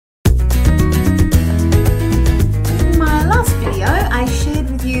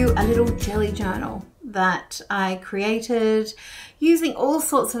that I created using all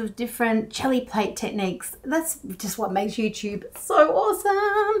sorts of different jelly plate techniques. That's just what makes YouTube so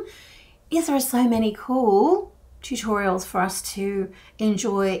awesome. Is there are so many cool tutorials for us to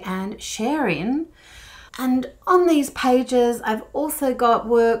enjoy and share in. And on these pages, I've also got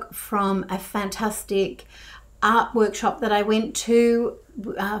work from a fantastic art workshop that I went to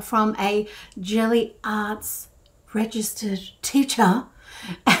from a Gelli Arts registered teacher,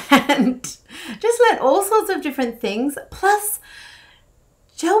 and just learned all sorts of different things, plus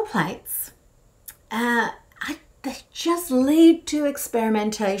gel plates. They just lead to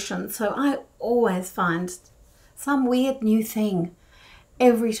experimentation, so I always find some weird new thing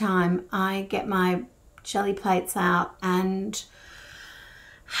every time I get my jelly plates out and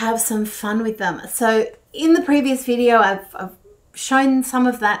have some fun with them. So in the previous video, I've shown some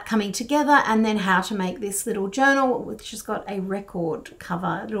of that coming together, and then how to make this little journal, which has got a record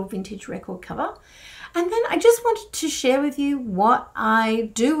cover, a little vintage record cover. And then I just wanted to share with you what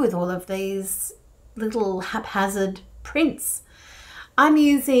I do with all of these little haphazard prints. I'm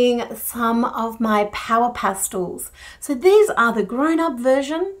using some of my power pastels. So these are the grown-up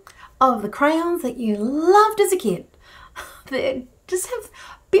version of the crayons that you loved as a kid. They just have a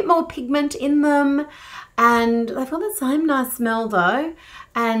bit more pigment in them, and they've got the same nice smell though,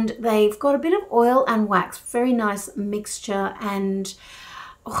 and they've got a bit of oil and wax, very nice mixture, and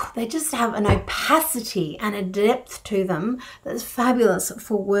they just have an opacity and a depth to them that's fabulous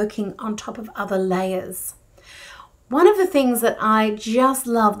for working on top of other layers. One of the things that I just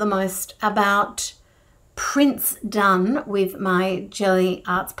love the most about prints done with my Gelli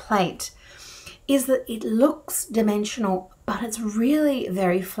Arts plate is that it looks dimensional, but it's really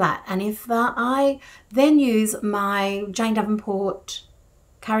very flat. And if I then use my JAne Davenport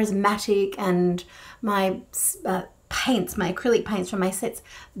Charismatic and my paints, my acrylic paints from my sets,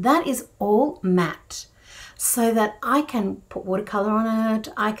 that is all matte, so that I can put watercolor on it,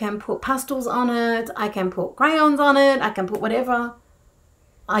 I can put pastels on it, I can put crayons on it, I can put whatever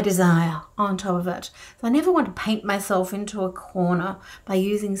I desire on top of it. So I never want to paint myself into a corner by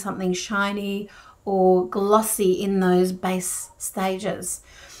using something shiny or glossy in those base stages.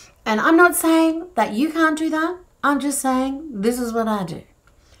 And I'm not saying that you can't do that. I'm just saying this is what I do.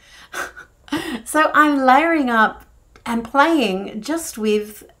 So I'm layering up and playing just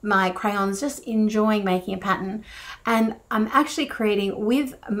with my crayons, just enjoying making a pattern. And I'm actually creating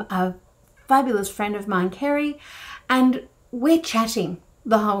with a fabulous friend of mine, Kerry, and we're chatting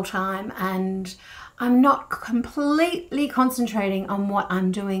the whole time, and I'm not completely concentrating on what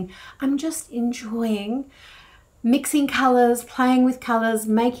I'm doing. I'm just enjoying mixing colors, playing with colors,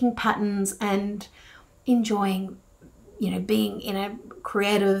 making patterns, and enjoying, you know, being in a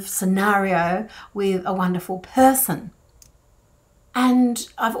creative scenario with a wonderful person. And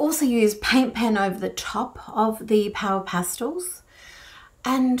I've also used paint pen over the top of the power pastels.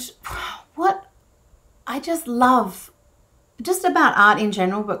 And what I just love just about art in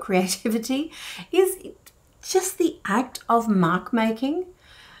general, but creativity, is just the act of mark making.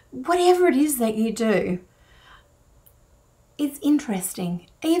 Whatever it is that you do, it's interesting.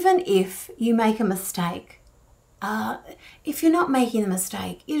 Even if you make a mistake, if you're not making a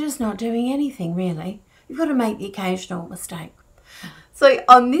mistake, you're just not doing anything really. You've got to make the occasional mistake. So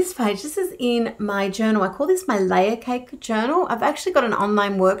on this page, this is in my journal. I call this my layer cake journal. I've actually got an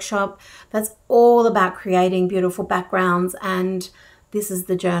online workshop that's all about creating beautiful backgrounds, and this is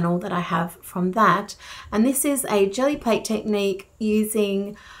the journal that I have from that. And this is a jelly plate technique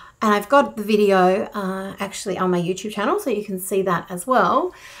using, and I've got the video actually on my YouTube channel, so you can see that as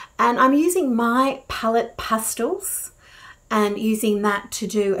well. And I'm using my palette pastels and using that to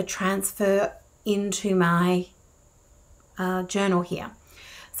do a transfer into my journal here.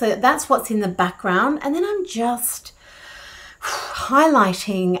 So that's what's in the background, and then I'm just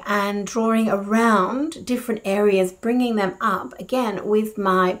highlighting and drawing around different areas, bringing them up again with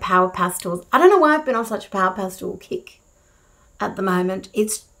my power pastels. I don't know why I've been on such a power pastel kick at the moment.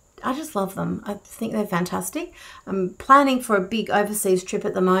 I just love them. I think they're fantastic. I'm planning for a big overseas trip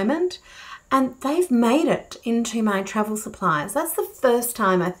at the moment, and they've made it into my travel supplies. That's the first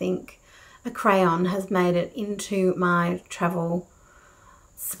time I think a crayon has made it into my travel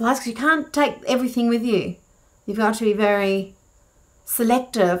supplies, because you can't take everything with you. You've got to be very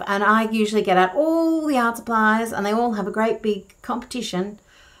selective, and I usually get out all the art supplies and they all have a great big competition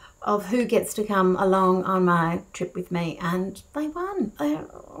of who gets to come along on my trip with me, and they won. I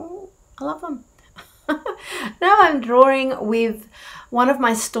love them. Now I'm drawing with one of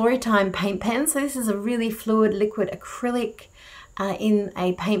my Storytime paint pens. So this is a really fluid liquid acrylic in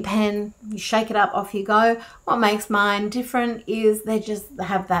a paint pen. You shake it up, off you go. What makes mine different is they just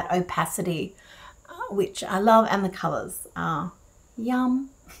have that opacity which I love, and the colours are yum.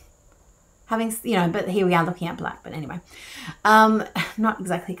 Having, you know, but here we are looking at black, but anyway, not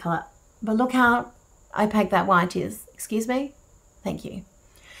exactly colour, but look how opaque that white is. Excuse me? Thank you.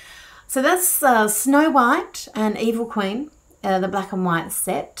 So that's Snow White and Evil Queen, the black and white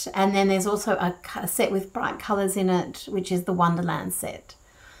set. And then there's also a set with bright colours in it, which is the Wonderland set.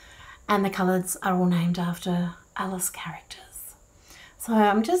 And the colours are all named after Alice characters. So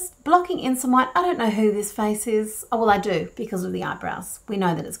I'm just blocking in some white. I don't know who this face is. Oh, well, I do because of the eyebrows. We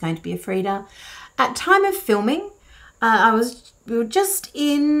know that it's going to be a Frida. At time of filming, we were just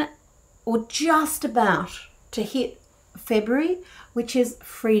in, or just about to hit February, which is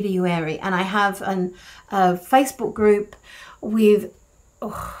Frida-uary. And I have a Facebook group with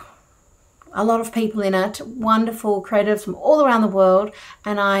a lot of people in it, wonderful creatives from all around the world.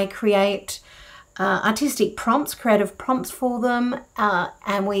 And I create artistic prompts, creative prompts for them,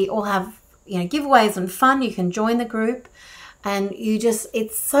 and we all have, you know, giveaways and fun. You can join the group, and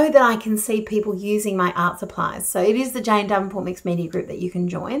it's so that I can see people using my art supplies. So it is the JAne Davenport Mixed Media group that you can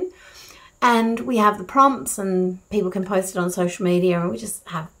join, and we have the prompts, and people can post it on social media, and we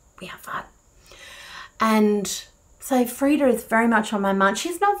have fun. And so Frida is very much on my mind.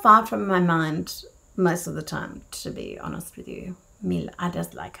 She's not far from my mind most of the time, to be honest with you. I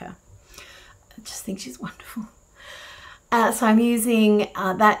just like her. I just think she's wonderful. So I'm using,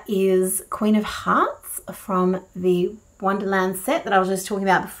 that is Queen of Hearts from the Wonderland set that I was just talking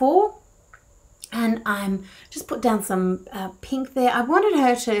about before. And I'm just put down some pink there. I wanted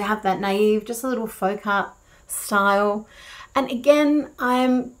her to have that naive, just a little folk art style. And again,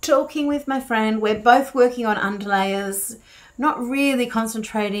 I'm talking with my friend. We're both working on underlayers, not really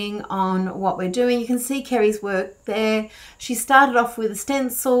concentrating on what we're doing. You can see Kerry's work there. She started off with a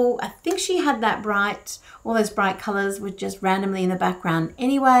stencil. I think she had that all those bright colors were just randomly in the background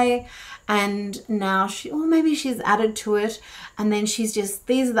anyway. And now maybe she's added to it. And then these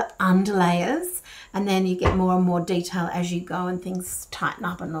are the underlayers. And then you get more and more detail as you go, and things tighten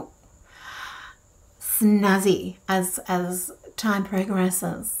up and look snazzy as time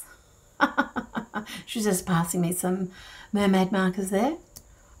progresses. She's just passing me some mermaid markers there.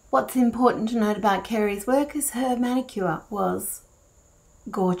 What's important to note about Kerry's work is her manicure was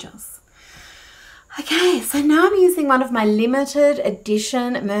gorgeous. Okay, so now I'm using one of my limited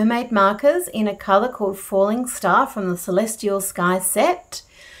edition mermaid markers in a colour called Falling Star from the Celestial Sky set,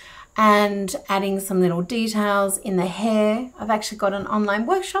 and adding some little details in the hair. I've actually got an online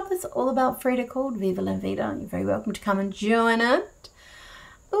workshop that's all about Frida called Viva la Vida. You're very welcome to come and join it.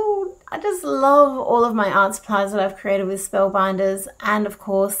 Oh, I just love all of my art supplies that I've created with Spellbinders, and of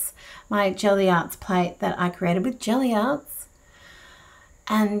course my Gelli Arts plate that I created with Gelli Arts.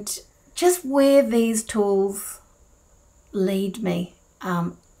 And just where these tools lead me,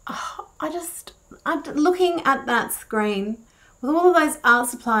 I'm looking at that screen with all of those art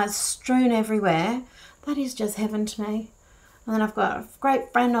supplies strewn everywhere. That is just heaven to me. And then I've got a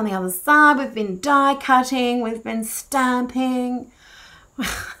great friend on the other side. We've been die cutting, we've been stamping,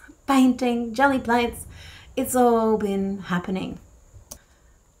 painting, jelly plates. It's all been happening.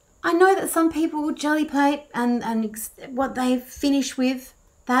 I know that some people jelly plate and what they finish with,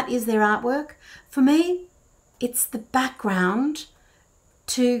 that is their artwork. For me, it's the background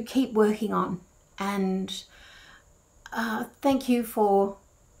to keep working on. And thank you for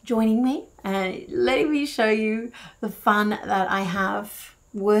joining me and letting me show you the fun that I have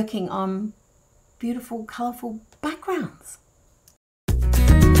working on beautiful, colourful backgrounds.